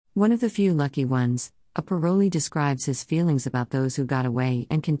One of the few lucky ones, a parolee describes his feelings about those who got away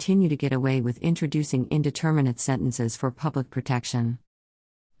and continue to get away with introducing indeterminate sentences for public protection.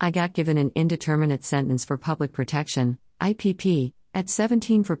 I got given an indeterminate sentence for public protection, IPP, at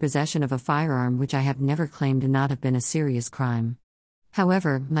 17 for possession of a firearm which I have never claimed to not have been a serious crime.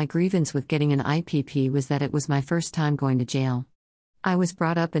 However, my grievance with getting an IPP was that it was my first time going to jail. I was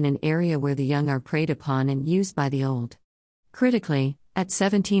brought up in an area where the young are preyed upon and used by the old. Critically, at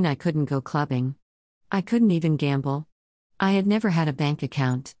 17 I couldn't go clubbing. I couldn't even gamble. I had never had a bank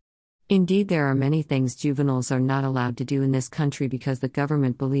account. Indeed, there are many things juveniles are not allowed to do in this country because the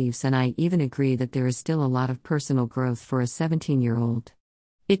government believes, and I even agree, that there is still a lot of personal growth for a 17-year-old.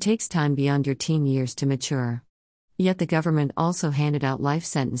 It takes time beyond your teen years to mature. Yet the government also handed out life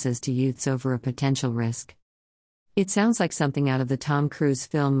sentences to youths over a potential risk. It sounds like something out of the Tom Cruise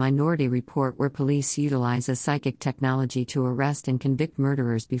film Minority Report, where police utilize a psychic technology to arrest and convict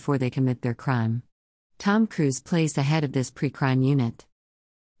murderers before they commit their crime. Tom Cruise plays the head of this pre-crime unit.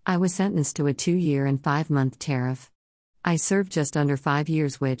 I was sentenced to a 2-year and 5-month tariff. I served just under 5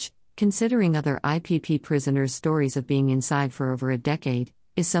 years, which, considering other IPP prisoners' stories of being inside for over a decade,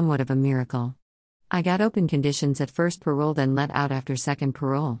 is somewhat of a miracle. I got open conditions at first parole, then let out after second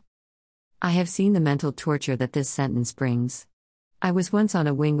parole. I have seen the mental torture that this sentence brings. I was once on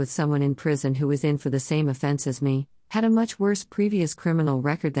a wing with someone in prison who was in for the same offense as me, had a much worse previous criminal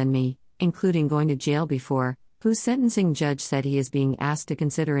record than me, including going to jail before, whose sentencing judge said he is being asked to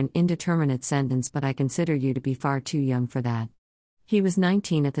consider an indeterminate sentence, but I consider you to be far too young for that. He was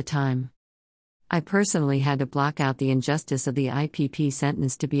 19 at the time. I personally had to block out the injustice of the IPP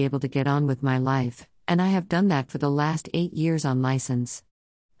sentence to be able to get on with my life, and I have done that for the last 8 years on license.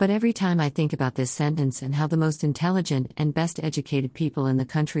 But every time I think about this sentence and how the most intelligent and best educated people in the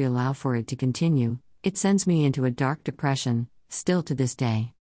country allow for it to continue, it sends me into a dark depression, still to this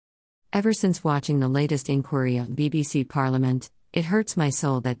day. Ever since watching the latest inquiry on BBC Parliament, it hurts my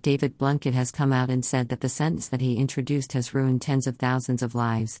soul that David Blunkett has come out and said that the sentence that he introduced has ruined tens of thousands of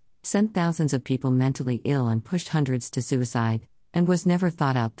lives, sent thousands of people mentally ill and pushed hundreds to suicide, and was never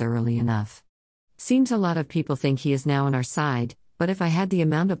thought out thoroughly enough. Seems a lot of people think he is now on our side, but if I had the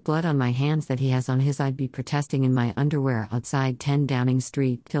amount of blood on my hands that he has on his, I'd be protesting in my underwear outside 10 Downing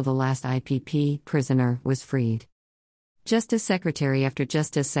Street till the last IPP prisoner was freed. Justice Secretary after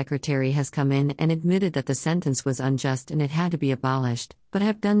Justice Secretary has come in and admitted that the sentence was unjust and it had to be abolished, but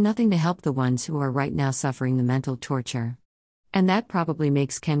have done nothing to help the ones who are right now suffering the mental torture. And that probably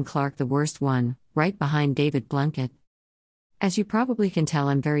makes Ken Clark the worst one, right behind David Blunkett. As you probably can tell,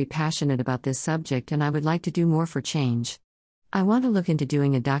 I'm very passionate about this subject and I would like to do more for change. I want to look into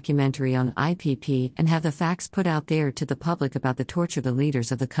doing a documentary on IPP and have the facts put out there to the public about the torture the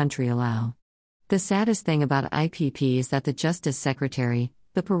leaders of the country allow. The saddest thing about IPP is that the Justice Secretary,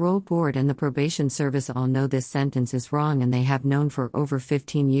 the Parole Board and the Probation Service all know this sentence is wrong, and they have known for over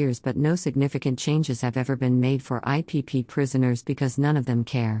 15 years, but no significant changes have ever been made for IPP prisoners because none of them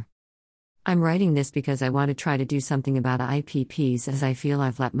care. I'm writing this because I want to try to do something about IPPs, as I feel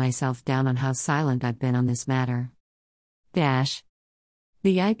I've let myself down on how silent I've been on this matter. The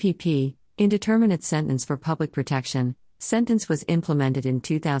IPP, Indeterminate Sentence for Public Protection, sentence was implemented in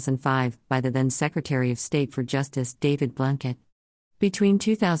 2005 by the then Secretary of State for Justice David Blunkett. Between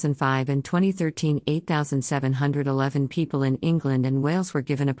 2005 and 2013, 8,711 people in England and Wales were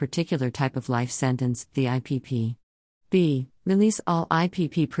given a particular type of life sentence, the IPP. Release all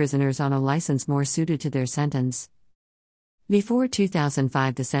IPP prisoners on a license more suited to their sentence. Before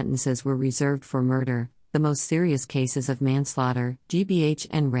 2005, the sentences were reserved for murder, the most serious cases of manslaughter, GBH,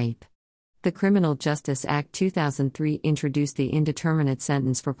 and rape. The Criminal Justice Act 2003 introduced the indeterminate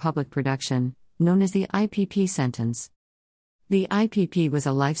sentence for public protection, known as the IPP sentence. The IPP was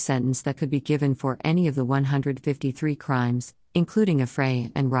a life sentence that could be given for any of the 153 crimes, including affray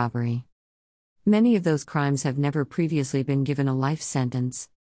and robbery. Many of those crimes have never previously been given a life sentence.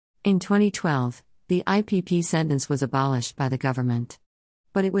 In 2012, the IPP sentence was abolished by the government.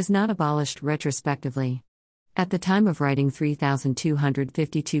 But it was not abolished retrospectively. At the time of writing,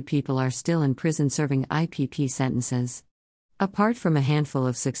 3,252 people are still in prison serving IPP sentences. Apart from a handful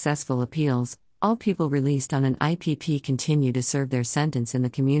of successful appeals, all people released on an IPP continue to serve their sentence in the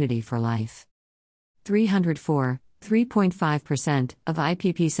community for life. 3.5% of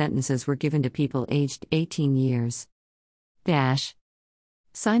IPP sentences were given to people aged 18 years.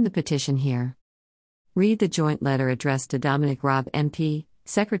 Sign the petition here. Read the joint letter addressed to Dominic Raab MP,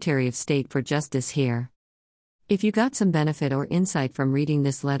 Secretary of State for Justice here. If you got some benefit or insight from reading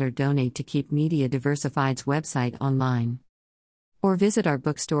this letter, donate to Keep Media Diversified's website online. Or visit our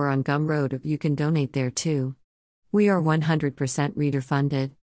bookstore on Gum Road, or you can donate there too. We are 100% reader funded.